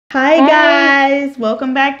Hi guys,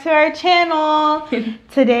 welcome back to our channel.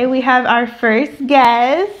 Today we have our first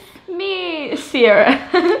guest, me, Sierra.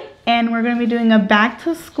 And we're going to be doing a back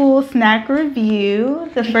to school snack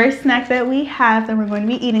review. The first snack that we have that we're going to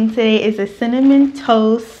be eating today is a cinnamon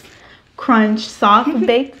toast crunch soft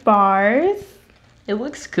baked bars. It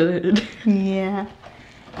looks good. Yeah.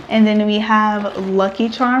 And then we have Lucky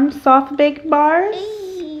Charms soft baked bars.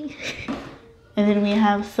 And then we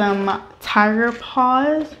have some Tiger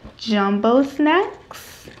Paws jumbo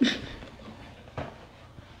snacks.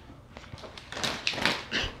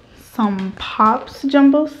 Some Pops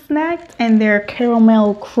jumbo snacks, and they're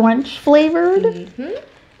caramel crunch flavored.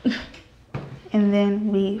 And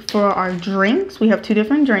then for our drinks, we have two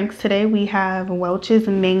different drinks today. We have Welch's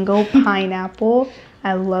Mango Pineapple.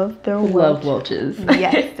 I love their Welch. Love Welch's.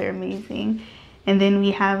 Yes, they're amazing. And then we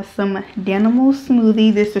have some Danimal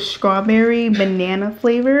Smoothie. This is strawberry banana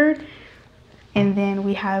flavored. And then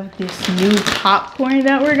we have this new popcorn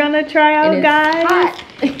that we're gonna try out, guys. Hot.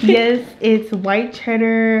 Yes, it's white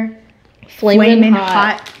cheddar Flamin'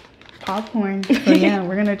 hot popcorn. So yeah,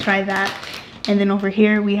 we're gonna try that. And then over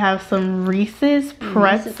here we have some Reese's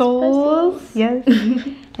pretzels. Yes.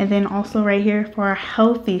 And then also right here for our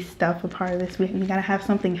healthy stuff, a part of this, we gotta have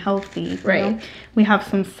something healthy. Right. Know? We have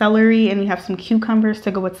some celery and we have some cucumbers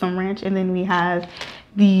to go with some ranch. And then we have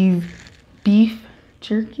these beef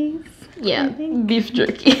jerkies. Yeah, beef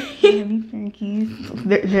jerky. Yeah, beef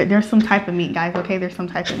jerkies. There's some type of meat, guys, okay? There's some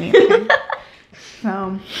type of meat, okay?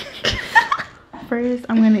 So, first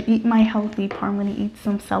I'm gonna eat my healthy part. I'm gonna eat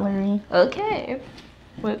some celery. Okay,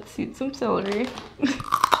 let's eat some celery.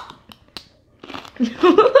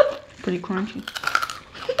 Pretty crunchy.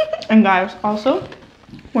 And guys, also,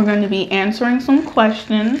 we're going to be answering some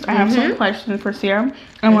questions. I have some questions for Sierra.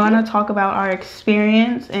 And we're going to talk about our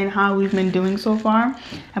experience and how we've been doing so far.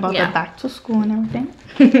 About the back to school and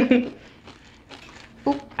everything.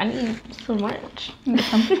 Ooh, I need some lunch.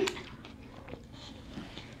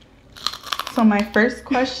 So my first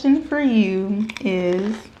question for you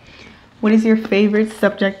is, what is your favorite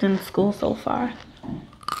subject in school so far?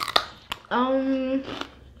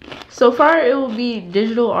 So far it will be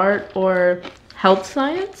digital art or health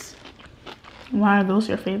science. Why are those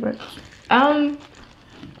your favorites?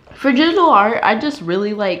 For digital art, I just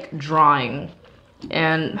really like drawing,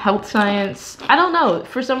 and health science, I don't know,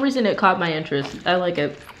 for some reason it caught my interest. I like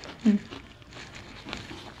it.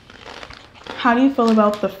 How do you feel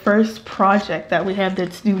about the first project that we have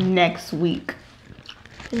that's due next week?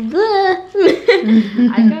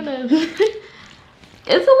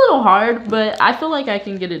 It's a little hard, but I feel like I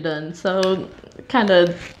can get it done, so kind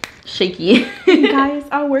of shaky. Guys,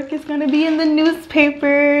 our work is going to be in the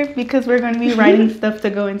newspaper because we're going to be writing stuff to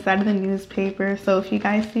go inside of the newspaper. So if you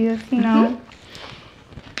guys see us, you know.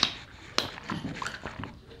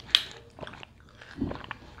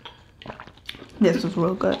 This is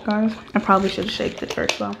real good, guys. I probably should have shaken it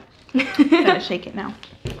first, though. Gotta shake it now.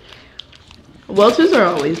 Welch's are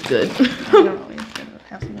always good. They're always good.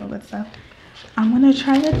 Have some real good stuff. I'm going to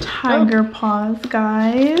try the Tiger Paws,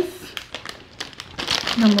 guys.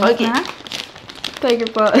 Okay. Tiger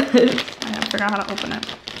Paws. I forgot how to open it.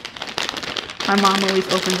 My mom always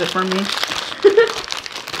opens it for me.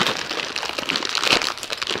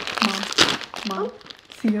 Mom,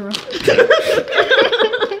 Sierra.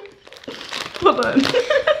 Hold on.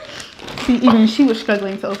 See, even she was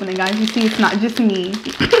struggling to open it, guys. You see, it's not just me.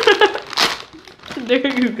 There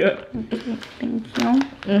you go. Thank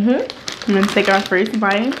you. And then take our first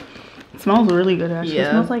bite. It smells really good, actually. Yeah.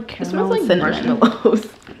 It smells like caramel, it smells like marshmallows.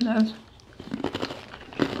 It does.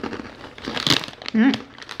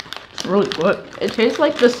 It's really good. It tastes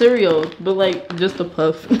like the cereal, but like just a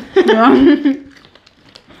puff. Yeah.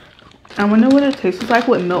 I wonder what it tastes like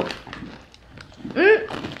with milk.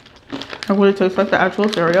 Or would it taste like the actual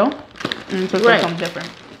cereal? And it tastes like something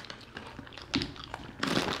different.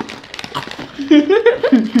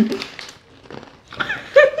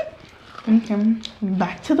 Okay,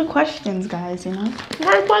 back to the questions, guys, you know?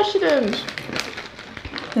 More questions.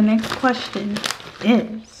 The next question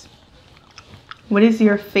is, what is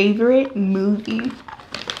your favorite movie?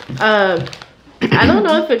 I don't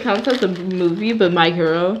know if it counts as a movie, but My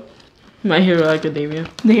Hero Academia.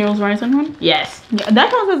 The Heroes Rising one? Yes. Yeah,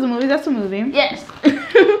 that counts as a movie. That's a movie. Yes.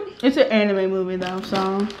 It's an anime movie, though,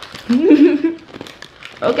 so.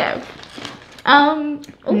 Okay.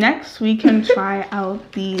 Next, we can try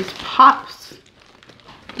out these Pops.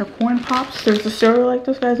 They're corn Pops. There's a cereal like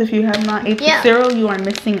this, guys. If you have not ate the cereal, you are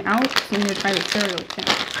missing out. So you need to try the cereal too.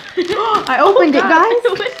 I opened it, guys.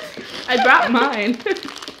 I dropped mine.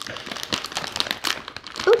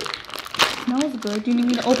 Smells good. Do you need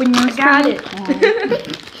me to open yours? I got it.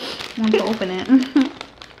 want to open it.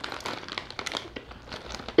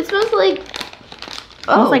 It smells like. It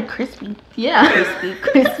smells like crispy. Yeah.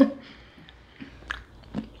 Crispy.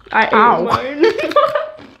 I Ow. ate mine.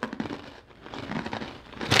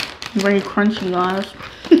 Very crunchy, guys.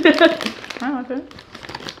 I like it.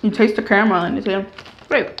 You taste the caramel in it too.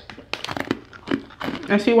 Right.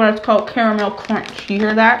 I see why it's called caramel crunch. You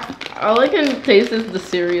hear that? All I can taste is the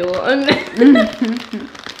cereal.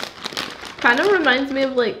 Kind of reminds me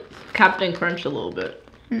of like Captain Crunch a little bit.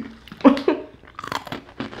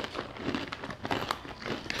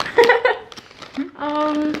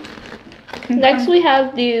 Next we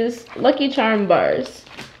have these Lucky Charm bars.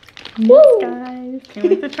 Woo! Guys, can't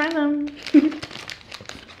wait to try them.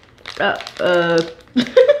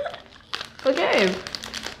 Okay.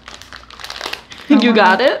 You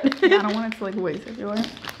got it? Yeah, I don't want it to like waste everywhere.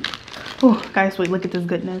 Oh, guys, wait, look at this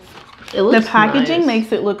goodness. It looks The packaging nice.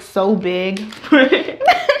 makes it look so big. This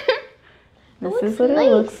is what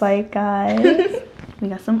it looks like, guys. We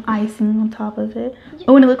got some icing on top of it.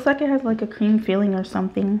 Oh, and it looks like it has like a cream filling or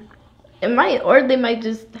something. It might, or they might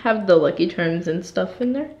just have the Lucky Charms and stuff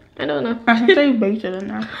in there. I don't know. I think they baked it in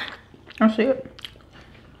there. I'll see it.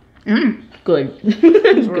 Good.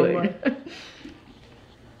 It's real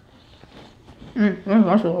Good.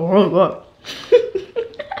 That's really good.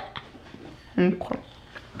 Okay.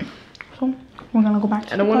 So we're gonna go back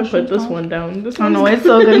to I don't want to put this one down. This Oh no, it's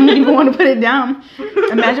so good. I don't even want to put it down.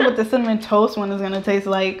 Imagine what the cinnamon toast one is gonna taste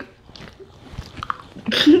like.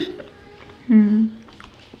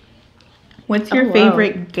 What's your wow.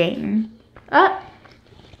 favorite game?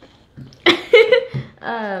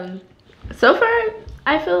 So far,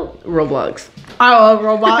 I feel Roblox. I love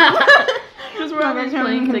Roblox. Because we're always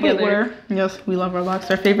playing together. Yes, we love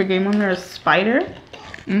Roblox. Our favorite game on there is Spider.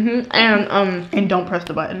 And And Don't Press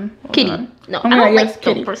the Button. Oh, Kitty. God. No, Oh my I don't God, like yes, Don't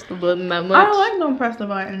Kitty. Press the Button that much. I don't like Don't Press the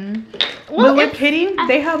Button. Well, But with it's- Kitty,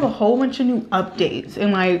 they have a whole bunch of new updates.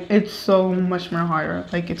 And like, it's so much more harder.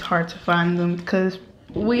 Like, it's hard to find them because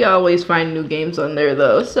We always find new games on there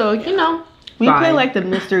though, so you know. we play fine. like the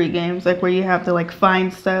mystery games, like where you have to like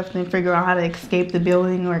find stuff and figure out how to escape the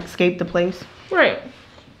building or escape the place. Right.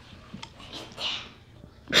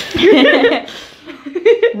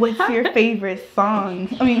 What's your favorite song?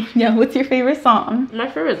 I mean, yeah, what's your favorite song? My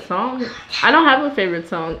favorite song? I don't have a favorite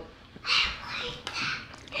song.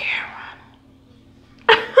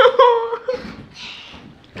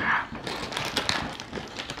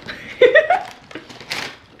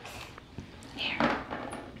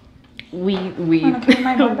 We. Wanna put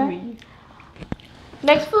my bar back?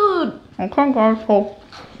 Next food. Okay, guys, so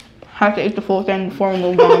have to eat the full thing before we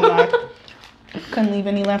move on. Guys. Couldn't leave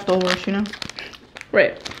any leftovers, you know.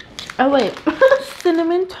 Right. Oh wait.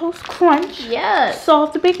 Cinnamon Toast Crunch. Yes.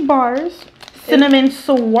 Soft big bars. Cinnamon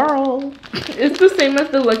swirl. It's the same as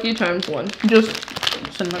the Lucky Charms one. Just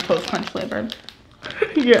Cinnamon Toast Crunch flavored.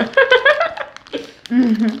 Yeah.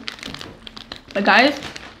 But guys,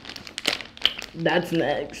 That's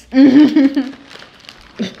next. Are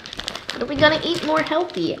we gonna eat more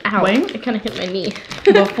healthy? Ow. Wait. It kind of hit my knee.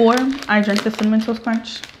 before I drink the Cinnamon Toast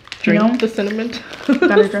Crunch, you know, Drink the cinnamon.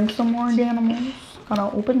 gotta drink some more animals.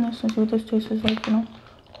 Gotta open this and see what this tastes like, you know.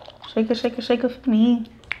 Shake it, shake it, shake it for me.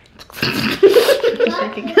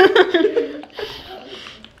 Shake it.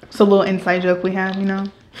 It's a little inside joke we have, you know.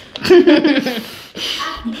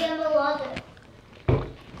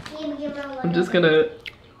 I'm just gonna.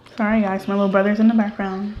 Sorry guys, my little brother's in the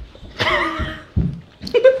background.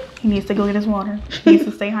 He needs to go get his water. He needs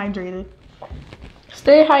to stay hydrated.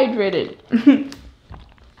 Stay hydrated.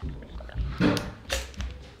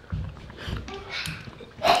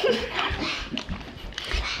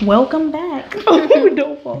 Welcome back. Oh,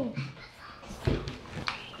 don't fall.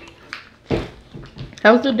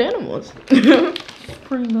 How's the animals?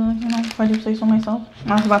 Pretty good, you know, if I do say so myself.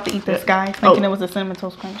 I was about to eat this guy, thinking it was a Cinnamon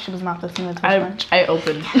Toast Crunch. It was not the Cinnamon Toast Crunch. I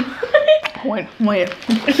opened. Wait, wait,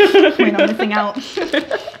 I'm missing out.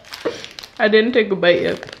 I didn't take a bite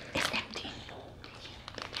yet. It's empty.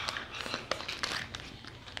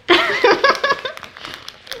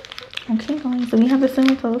 Okay, guys, so we have the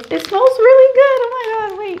Cinnamon Toast. It smells really good. Oh my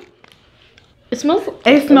god, wait. It smells.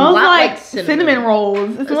 It a smells lot like cinnamon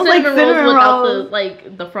rolls. It smells like cinnamon without rolls.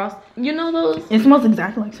 the frost. You know those? It smells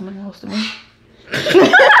exactly like cinnamon rolls to me.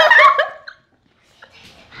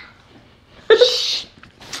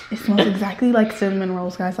 It smells exactly like cinnamon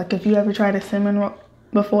rolls, guys. Like if you ever tried a cinnamon roll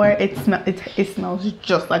before, it smells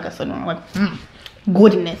just like a cinnamon roll. Like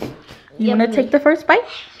goodness. You Yummy. wanna take the first bite?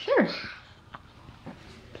 Sure.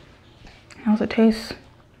 How's it taste?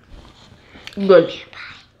 Good.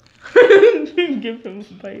 Give him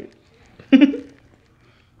a bite.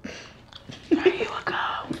 There you go.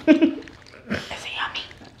 Is it yummy?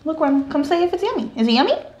 Look, Ron, come say if it's yummy. Is it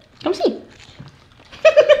yummy? Come see.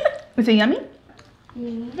 Is it yummy?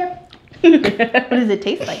 Yep. What does it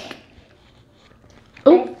taste like?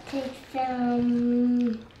 Oh, It takes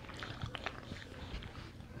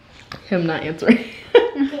him not answering.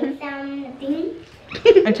 thing.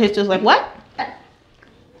 It tastes just like what?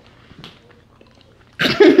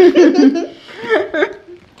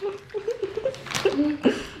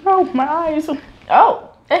 Oh, my eyes. Oh,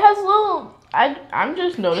 it has little. I'm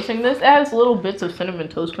just noticing this. It has little bits of cinnamon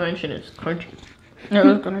toast crunch and it's crunchy. It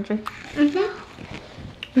was crunchy.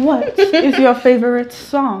 What is your favorite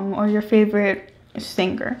song or your favorite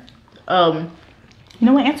singer? You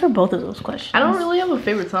know what? Answer both of those questions. I don't really have a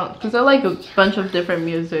favorite song because I like a bunch of different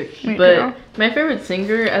music. Me But too. my favorite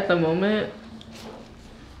singer at the moment.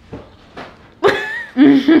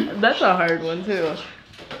 That's a hard one too.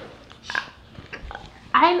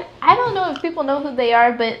 I don't know if people know who they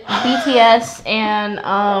are, but BTS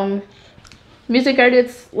and music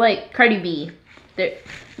artists like Cardi B. They're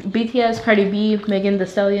BTS, Cardi B, Megan Thee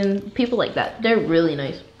Stallion, people like that. They're really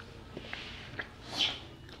nice.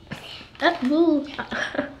 Ooh.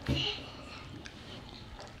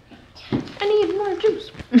 I need more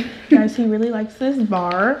juice. Guys, he really likes this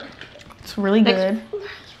bar. It's really good.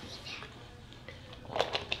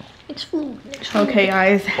 It's food. Okay,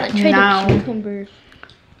 guys. Try Now, the cucumber.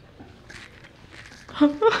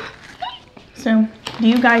 so do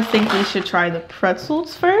you guys think we should try the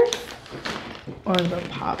pretzels first or the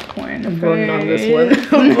popcorn? I'm voting on this one.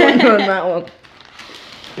 I'm voting on that one.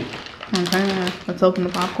 Okay, let's open the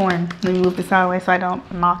popcorn. Let me move this out of the way so I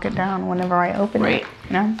don't knock it down whenever I open Right. it.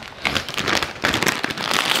 No?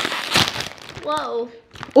 Whoa.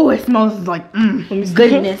 Oh, it smells like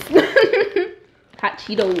goodness. Hot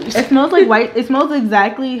Cheetos. It smells like white. It smells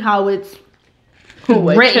exactly how it's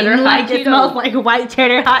White written. cheddar hot Like it Cheetos. smells like white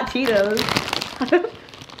cheddar hot Cheetos.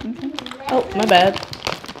 Oh, my bad.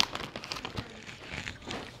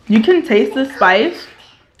 You can taste the spice,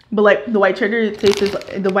 but like the white cheddar tastes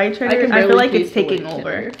the white cheddar. I feel like it's taking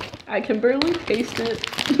over. I can barely taste it.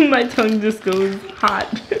 My tongue just goes hot.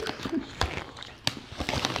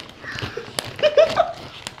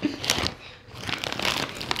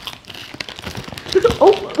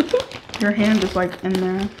 Oh, your hand is like in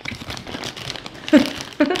there.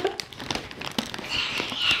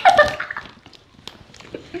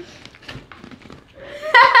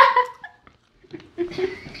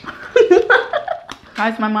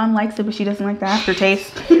 Guys, my mom likes it, but she doesn't like the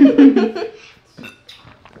aftertaste.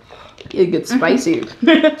 It gets spicy.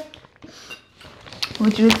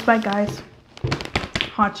 What'd you expect, guys?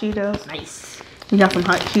 Hot Cheetos. Nice. We got some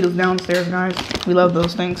hot Cheetos downstairs, guys. We love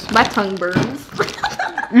those things. My tongue burns.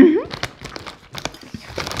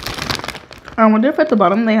 I wonder if at the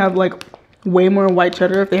bottom they have like way more white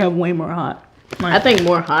cheddar. If they have way more hot. Like, I think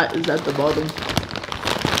more hot is at the bottom.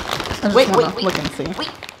 I just wait, wanna wait, wait. look and see. Wait.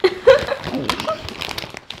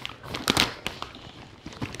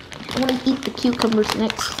 I want to eat the cucumbers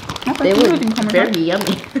next. Okay, They you were can come very with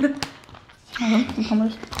yummy. that.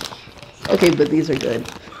 Cucumbers. Okay, but these are good.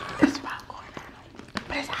 It's popcorn.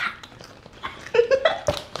 But it's hot.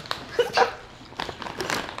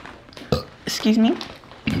 Excuse me.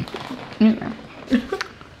 Yeah.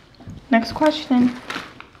 Next question.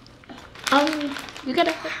 You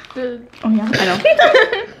gotta the. Oh yeah, I know.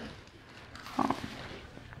 Oh.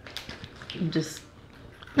 Just.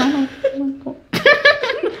 No.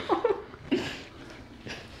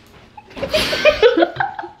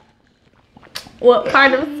 What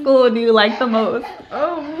part of school do you like the most?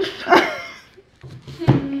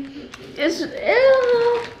 It's.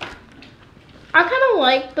 I kind of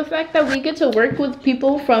like the fact that we get to work with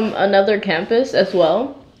people from another campus as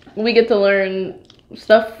well. We get to learn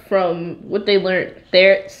stuff from what they learned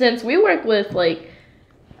there. Since we work with like,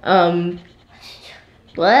 blah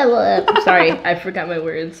blah. Sorry, I forgot my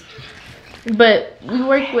words. But we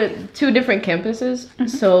work with 2 different campuses,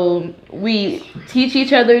 so we teach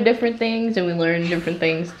each other different things and we learn different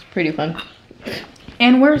things. It's pretty fun.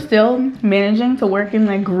 And we're still managing to work in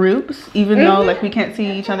like groups, even though like we can't see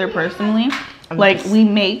each other personally. Like we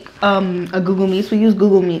make a Google Meets. We use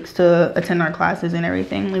Google Meets to attend our classes and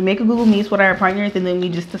everything. We make a Google Meets with our partners, and then we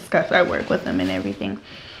just discuss our work with them and everything.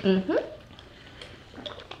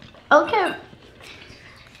 Okay.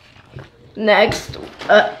 Next,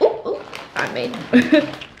 I made.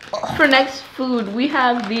 For next food, we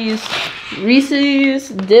have these Reese's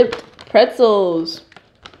dipped pretzels.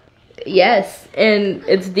 Yes, and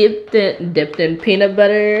it's dipped in peanut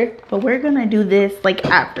butter. But we're gonna do this like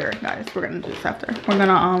after, guys. We're gonna do this after.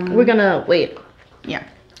 We're gonna wait. Yeah.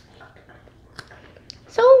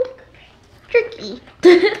 So, Turkey.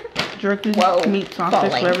 Jerky, Whoa. meat, sausage,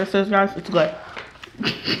 Falling. whatever it says, guys. It's good.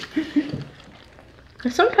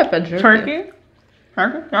 There's some type of jerky. Turkey?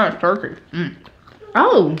 Turkey? Yeah, it's turkey. Mm.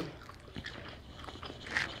 Oh.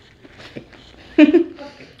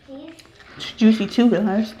 It's juicy too,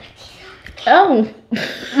 guys. Oh.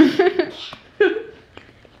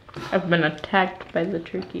 I've been attacked by the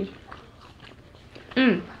turkey.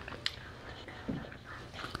 Mm.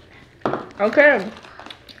 Okay.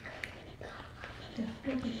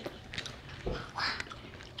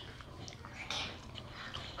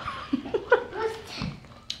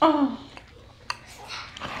 Oh.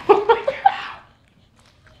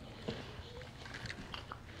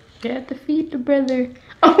 You have to feed the brother.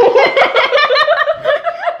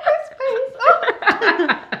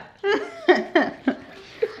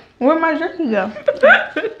 Where'd my jerky go?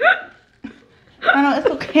 I know, it's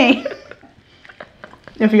okay.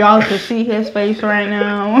 If y'all could see his face right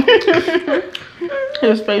now,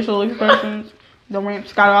 his facial expressions, the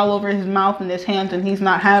ramps got all over his mouth and his hands, and he's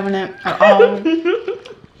not having it at all.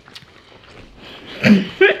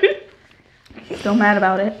 Still mad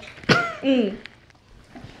about it. Mm.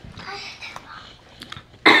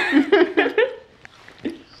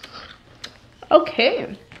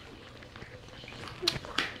 Okay.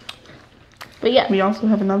 But yeah, We also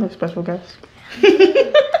have another special guest.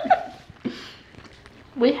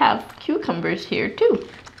 we have cucumbers here too.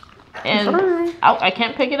 And Sorry. oh, I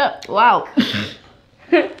can't pick it up. Wow.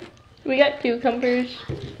 We got cucumbers.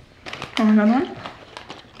 Oh, another one?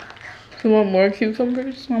 You want more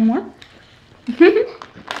cucumbers? One more?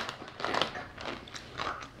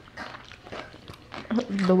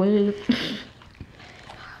 The way You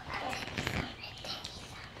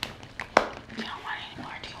don't want any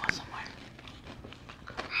more. Do you want some more?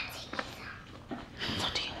 So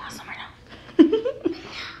do you want some or no?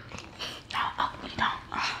 No? Oh, you don't?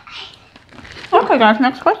 Oh. Okay, guys,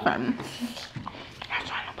 next question. That's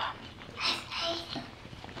trying to pop.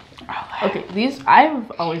 Okay, these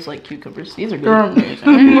I've always liked cucumbers. These are They're good.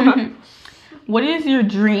 amazing. What is your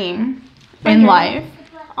dream in life?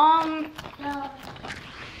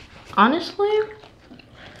 Honestly,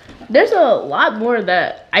 there's a lot more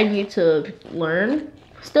that I need to learn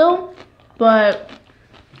still, but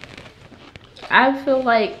I feel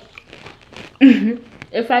like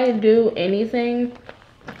if I do anything,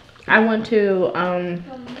 I want to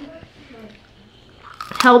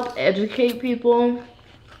help educate people.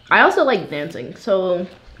 I also like dancing, so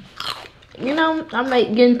you know, I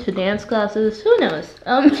might get into dance classes. Who knows?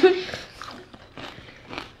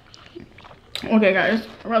 Okay, guys,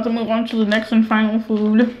 we're about to move on to the next and final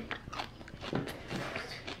food.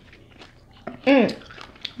 Mm.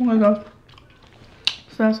 Oh my god.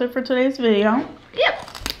 So that's it for today's video. Yep.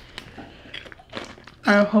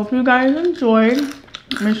 I hope you guys enjoyed.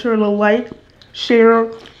 Make sure to like,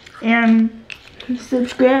 share, and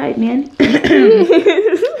subscribe, man.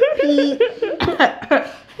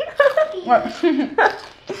 What?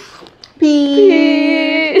 Peace.